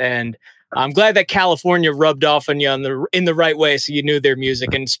guests, and I'm glad that California rubbed off on you in the right way, so you knew their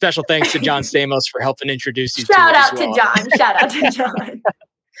music. And special thanks to John Stamos for helping introduce you. Shout out to John. Shout out to John.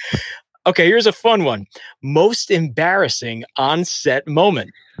 Okay, here's a fun one. Most embarrassing on-set moment.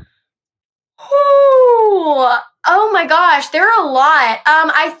 Ooh, oh my gosh, there are a lot.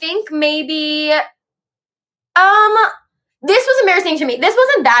 I think maybe, this was embarrassing to me. This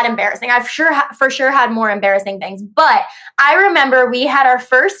wasn't that embarrassing. I've for sure had more embarrassing things, but I remember we had our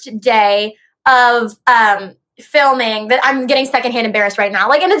first day of, filming that I'm getting secondhand embarrassed right now.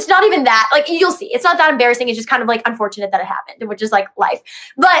 Like, and it's not even that, like, you'll see, it's not that embarrassing. It's just kind of like unfortunate that it happened, which is like life.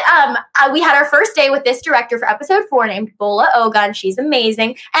 But, we had our first day with this director for episode 4 named Bola Ogun. She's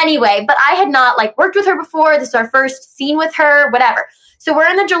amazing. Anyway, but I had not like worked with her before. This is our first scene with her, whatever. So we're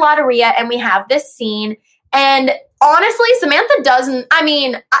in the gelateria and we have this scene, and honestly, Samantha doesn't, I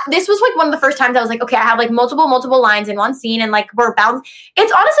mean, this was like one of the first times I was like, okay, I have like multiple lines in one scene, and like we're bound.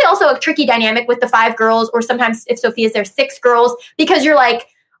 It's honestly also a tricky dynamic with the 5 girls, or sometimes if Sophia's there, 6 girls, because you're like,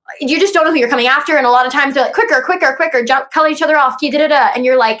 you just don't know who you're coming after. And a lot of times they're like, quicker, jump, color each other off, and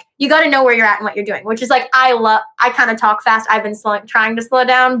you're like, you got to know where you're at and what you're doing, which is like, I kind of talk fast. I've been trying to slow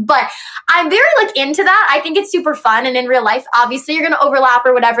down, but I'm very like into that. I think it's super fun. And in real life, obviously you're going to overlap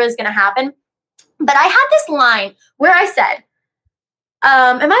or whatever is going to happen. But I had this line where I said,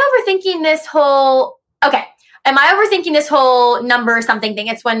 am I overthinking this whole number or something thing?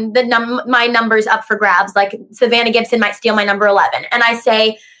 It's when my number's up for grabs, like Savannah Gibson might steal my number 11. And I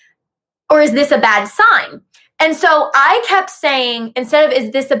say, or is this a bad sign? And so I kept saying, instead of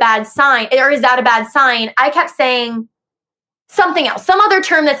is this a bad sign, or is that a bad sign, I kept saying something else, some other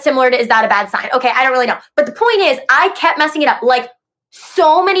term that's similar to is that a bad sign? Okay, I don't really know. But the point is, I kept messing it up like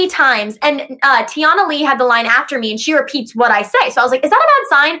so many times. And Tiana Lee had the line after me and she repeats what I say. So I was like, is that a bad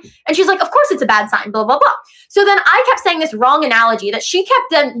sign? And she's like, of course it's a bad sign, blah, blah, blah. So then I kept saying this wrong analogy that she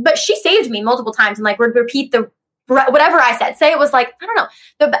kept, but she saved me multiple times and like would repeat whatever I said. Say it was like, I don't know,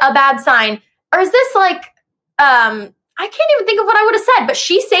 a bad sign. Or is this like, I can't even think of what I would have said, but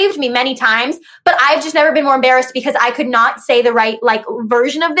she saved me many times. But I've just never been more embarrassed because I could not say the right like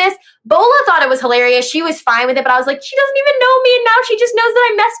version of this. Bola thought it was hilarious. She was fine with it, but I was like, she doesn't even know me. And now she just knows that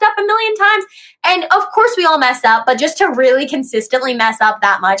I messed up a million times. And of course we all mess up, but just to really consistently mess up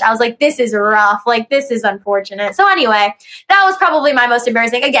that much, I was like, this is rough. Like, this is unfortunate. So anyway, that was probably my most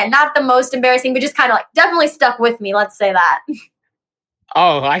embarrassing. Again, not the most embarrassing, but just kind of like definitely stuck with me. Let's say that.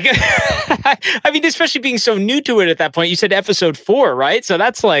 Oh, I mean, especially being so new to it at that point. You said episode 4, right? So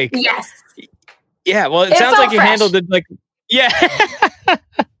that's like, yes, yeah. Well, it sounds like you handled it like, yeah.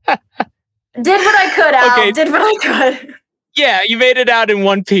 Did what I could, Al. Okay. Did what I could. Yeah, you made it out in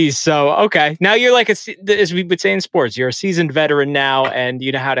one piece. So okay, now you're like as we would say in sports, you're a seasoned veteran now, and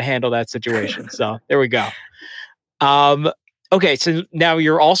you know how to handle that situation. So there we go. Okay, so now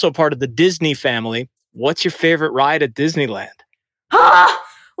you're also part of the Disney family. What's your favorite ride at Disneyland?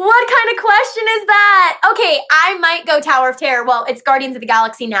 What kind of question is that? Okay, I might go Tower of Terror. Well, it's Guardians of the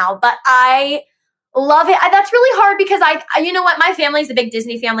Galaxy now, but I love it. That's really hard because you know what? My family's a big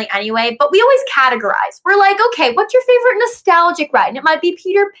Disney family anyway, but we always categorize. We're like, okay, what's your favorite nostalgic ride? And it might be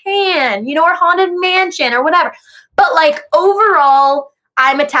Peter Pan, or Haunted Mansion or whatever. But like overall,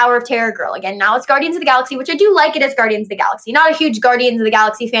 I'm a Tower of Terror girl. Again, now it's Guardians of the Galaxy, which I do like it as Guardians of the Galaxy. Not a huge Guardians of the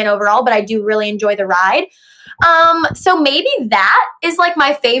Galaxy fan overall, but I do really enjoy the ride. So maybe that is like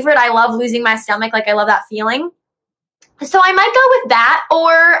my favorite. I love losing my stomach. Like I love that feeling. So I might go with that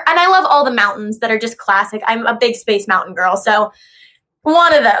and I love all the mountains that are just classic. I'm a big Space Mountain girl. So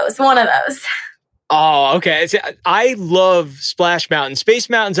one of those. Oh, okay. I love Splash Mountain. Space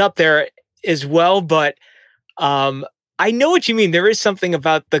Mountain's up there as well, but, I know what you mean. There is something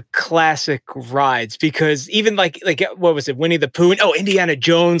about the classic rides because even like what was it, Winnie the Pooh? Oh, Indiana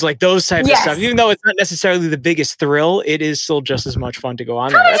Jones, like those types of stuff. Even though it's not necessarily the biggest thrill, it is still just as much fun to go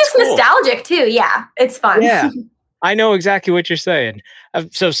on. Kind of just cool. Nostalgic too. Yeah, it's fun. Yeah, I know exactly what you're saying.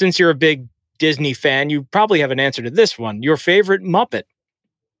 So since you're a big Disney fan, you probably have an answer to this one. Your favorite Muppet?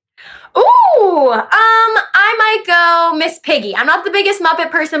 Ooh, I might go Miss Piggy. I'm not the biggest Muppet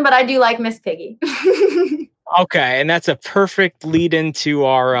person, but I do like Miss Piggy. Okay, and that's a perfect lead into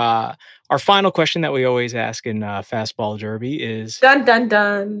our final question that we always ask in Fastball Derby is... Dun, dun,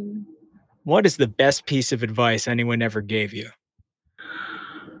 dun. What is the best piece of advice anyone ever gave you?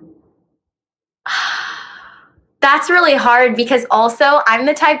 That's really hard because also I'm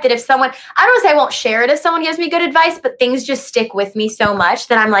the type that if someone... I don't want to say I won't share it if someone gives me good advice, but things just stick with me so much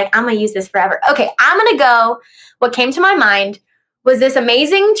that I'm like, I'm going to use this forever. Okay, I'm going to go... What came to my mind was this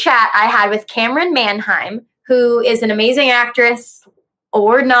amazing chat I had with Cameron Manheim, who is an amazing actress,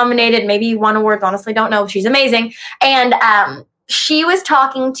 award nominated, maybe won awards, honestly don't know. She's amazing. And she was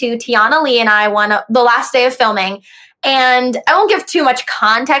talking to Tiana Lee and I the last day of filming. And I won't give too much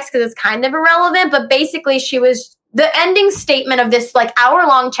context because it's kind of irrelevant, but basically the ending statement of this like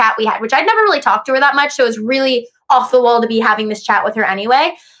hour-long chat we had, which I'd never really talked to her that much, so it was really off the wall to be having this chat with her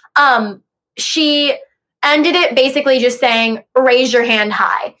anyway. She ended it basically just saying, raise your hand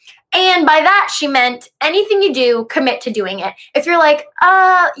high. And by that, she meant anything you do, commit to doing it. If you're like,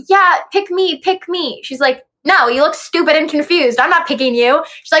 yeah, pick me. She's like, no, you look stupid and confused. I'm not picking you.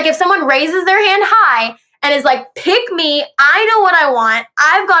 She's like, if someone raises their hand high and is like, pick me, I know what I want.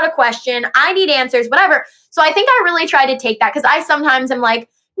 I've got a question. I need answers, whatever. So I think I really try to take that because I sometimes am like,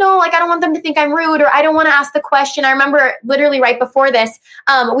 no, like I don't want them to think I'm rude or I don't want to ask the question. I remember literally right before this,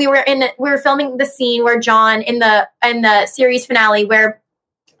 we were filming the scene where John in the series finale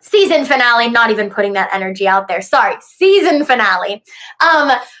season finale, not even putting that energy out there. Sorry, season finale,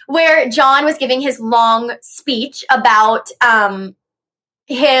 where John was giving his long speech about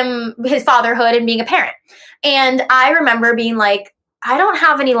his fatherhood and being a parent. And I remember being like, I don't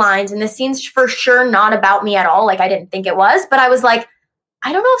have any lines, and this scene's for sure not about me at all. Like, I didn't think it was, but I was like,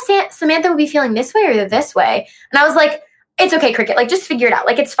 I don't know if Samantha would be feeling this way or this way. And I was like, it's okay, Cricket. Like, just figure it out.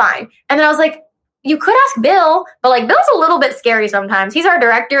 Like, it's fine. And then I was like, you could ask Bill, but like, Bill's a little bit scary sometimes. He's our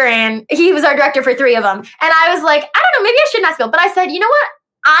director, and he was our director for 3 of them. And I was like, I don't know, maybe I shouldn't ask Bill. But I said, you know what?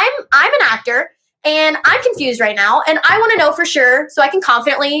 I'm an actor, and I'm confused right now, and I want to know for sure so I can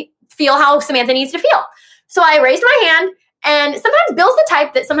confidently feel how Samantha needs to feel. So I raised my hand, and sometimes Bill's the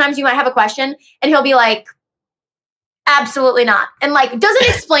type that sometimes you might have a question, and he'll be like, absolutely not. And like, doesn't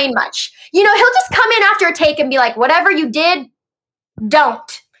explain much. You know, he'll just come in after a take and be like, whatever you did,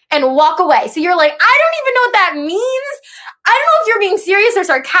 don't. And walk away. So you're like, I don't even know what that means. I don't know if you're being serious or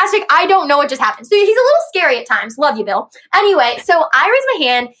sarcastic. I don't know what just happened. So he's a little scary at times. Love you, Bill. Anyway, so I raised my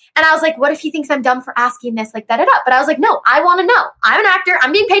hand and I was like, what if he thinks I'm dumb for asking this? Like, da-da-da. But I was like, no, I want to know. I'm an actor.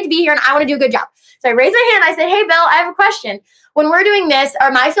 I'm being paid to be here and I want to do a good job. So I raised my hand. I said, hey, Bill, I have a question. When we're doing this,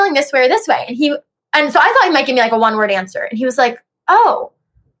 am I feeling this way or this way? And so I thought he might give me like a 1-word answer. And he was like, oh,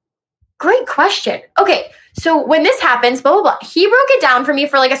 great question. Okay. So when this happens, blah, blah, blah, he broke it down for me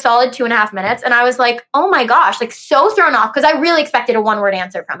for like a solid 2.5 minutes. And I was like, oh my gosh, like so thrown off because I really expected a 1-word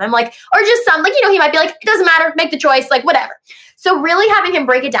answer from him. Like, or just some, like, you know, he might be like, it doesn't matter, make the choice, like whatever. So really having him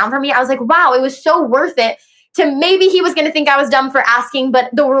break it down for me, I was like, wow, it was so worth it to maybe he was going to think I was dumb for asking,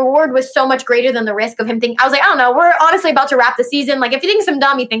 but the reward was so much greater than the risk of him thinking. I was like, I don't know, we're honestly about to wrap the season. Like if he thinks I'm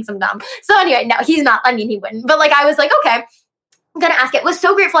dumb, he thinks I'm dumb. So anyway, no, he's not. I mean, he wouldn't. But like, I was like, okay. I'm going to ask it. It was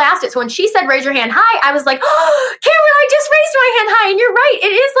so grateful I asked it. So when she said, raise your hand high, I was like, oh, Cameron, I just raised my hand high. And you're right. It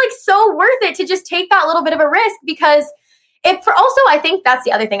is like so worth it to just take that little bit of a risk because I think that's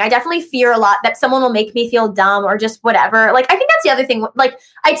the other thing. I definitely fear a lot that someone will make me feel dumb or just whatever. Like, I think that's the other thing. Like,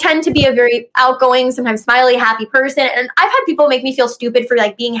 I tend to be a very outgoing, sometimes smiley, happy person. And I've had people make me feel stupid for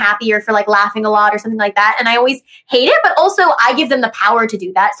like being happy or for like laughing a lot or something like that. And I always hate it, but also I give them the power to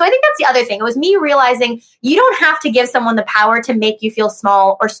do that. So I think that's the other thing. It was me realizing you don't have to give someone the power to make you feel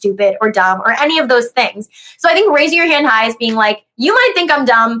small or stupid or dumb or any of those things. So I think raising your hand high is being like, you might think I'm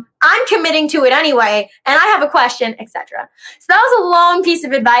dumb. I'm committing to it anyway, and I have a question, etc. So that was a long piece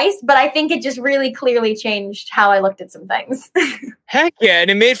of advice, but I think it just really clearly changed how I looked at some things. Heck yeah,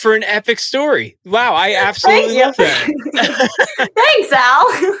 and it made for an epic story. Wow, I absolutely love that. Thanks,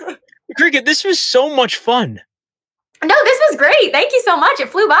 Al. Cricket, this was so much fun. No, this was great. Thank you so much. It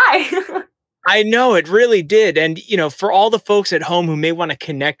flew by. I know, it really did. And, you know, for all the folks at home who may want to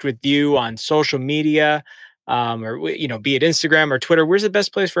connect with you on social media, or, you know, be it Instagram or Twitter, where's the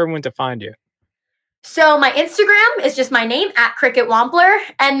best place for everyone to find you? So my Instagram is just my name @CricketWampler.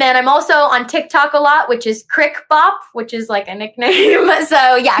 And then I'm also on TikTok a lot, which is CrickBop, which is like a nickname.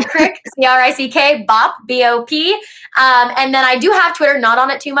 So yeah, Crick, CRICK, Bop, BOP. And then I do have Twitter, not on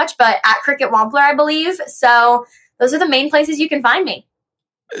it too much, but @CricketWampler, I believe. So those are the main places you can find me.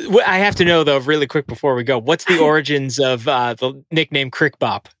 I have to know though, really quick before we go, what's the origins of the nickname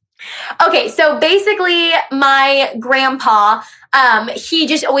CrickBop? Okay, so basically my grandpa, he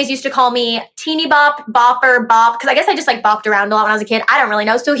just always used to call me Teeny Bop, Bopper, Bop, because I guess I just like bopped around a lot when I was a kid. I don't really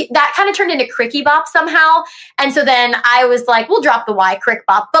know. So that kind of turned into Cricky Bop somehow. And so then I was like, we'll drop the Y, Crick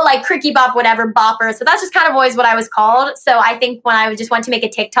Bop, but like Cricky Bop, whatever, Bopper. So that's just kind of always what I was called. So I think when I just went to make a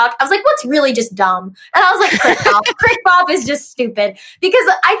TikTok, I was like, what's really just dumb? And I was like, Crick Bop. Crick Bop is just stupid.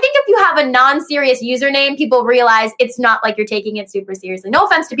 Because I think if you have a non-serious username, people realize it's not like you're taking it super seriously. No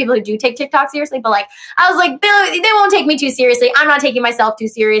offense to people who do take TikTok seriously, but like, I was like, they won't take me too seriously. I'm not taking myself too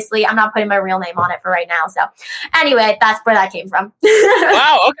seriously. I'm not putting my real name on it for right now. So anyway, that's where that came from.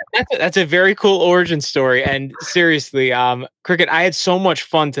 Wow. Okay. That's a very cool origin story. And seriously, Cricket, I had so much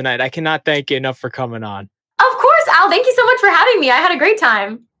fun tonight. I cannot thank you enough for coming on. Of course, Al. Thank you so much for having me. I had a great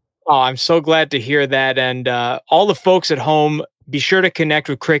time. Oh, I'm so glad to hear that. And all the folks at home, be sure to connect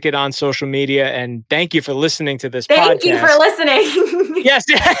with Cricket on social media. And thank you for listening to this podcast. Thank you for listening. Yes.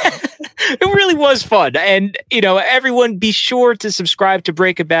 It really was fun. And, you know, everyone be sure to subscribe to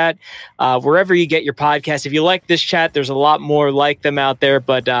Break a Bat wherever you get your podcast. If you like this chat, there's a lot more like them out there.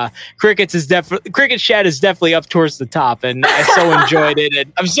 But Cricket chat is definitely up towards the top. And I so enjoyed it.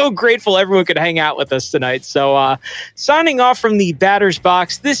 And I'm so grateful everyone could hang out with us tonight. So signing off from the Batter's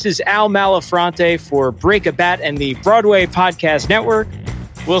Box, this is Al Malafronte for Break a Bat and the Broadway Podcast Network.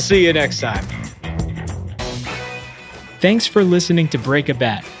 We'll see you next time. Thanks for listening to Break a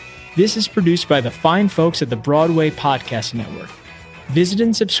Bat. This is produced by the fine folks at the Broadway Podcast Network. Visit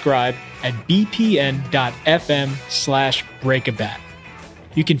and subscribe at bpn.fm/breakabat.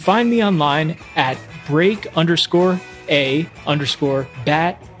 You can find me online at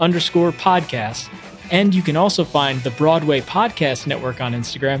break_a_bat_podcast. And you can also find the Broadway Podcast Network on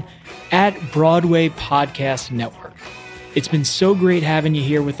Instagram at Broadway Podcast Network. It's been so great having you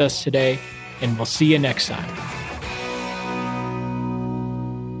here with us today, and we'll see you next time.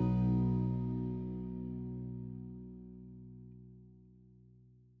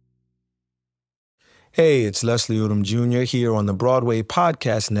 Hey, it's Leslie Odom Jr. here on the Broadway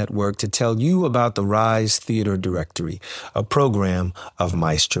Podcast Network to tell you about the Rise Theater Directory, a program of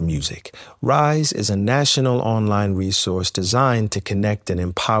Maestro Music. Rise is a national online resource designed to connect and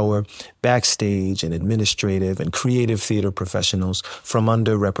empower backstage and administrative and creative theater professionals from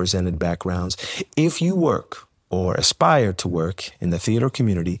underrepresented backgrounds. If you work or aspire to work in the theater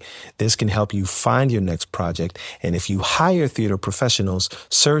community, this can help you find your next project. And if you hire theater professionals,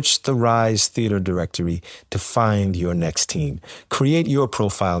 search the Rise Theater Directory to find your next team. Create your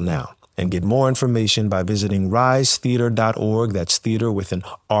profile now and get more information by visiting risetheater.org. That's theater with an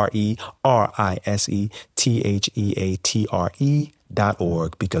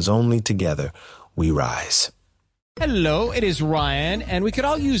RERISETHEATRE.org, because only together we rise. Hello, it is Ryan, and we could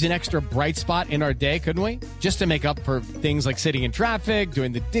all use an extra bright spot in our day, couldn't we? Just to make up for things like sitting in traffic,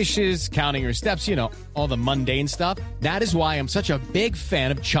 doing the dishes, counting your steps, all the mundane stuff. That is why I'm such a big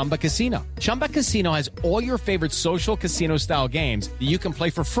fan of Chumba Casino. Chumba Casino has all your favorite social casino-style games that you can play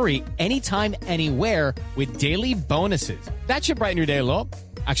for free anytime, anywhere with daily bonuses. That should brighten your day a little.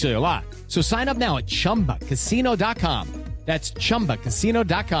 Actually, a lot. So sign up now at ChumbaCasino.com. That's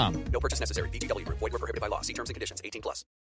ChumbaCasino.com. No purchase necessary. VGW Group. Void where prohibited by law. See terms and conditions. 18+.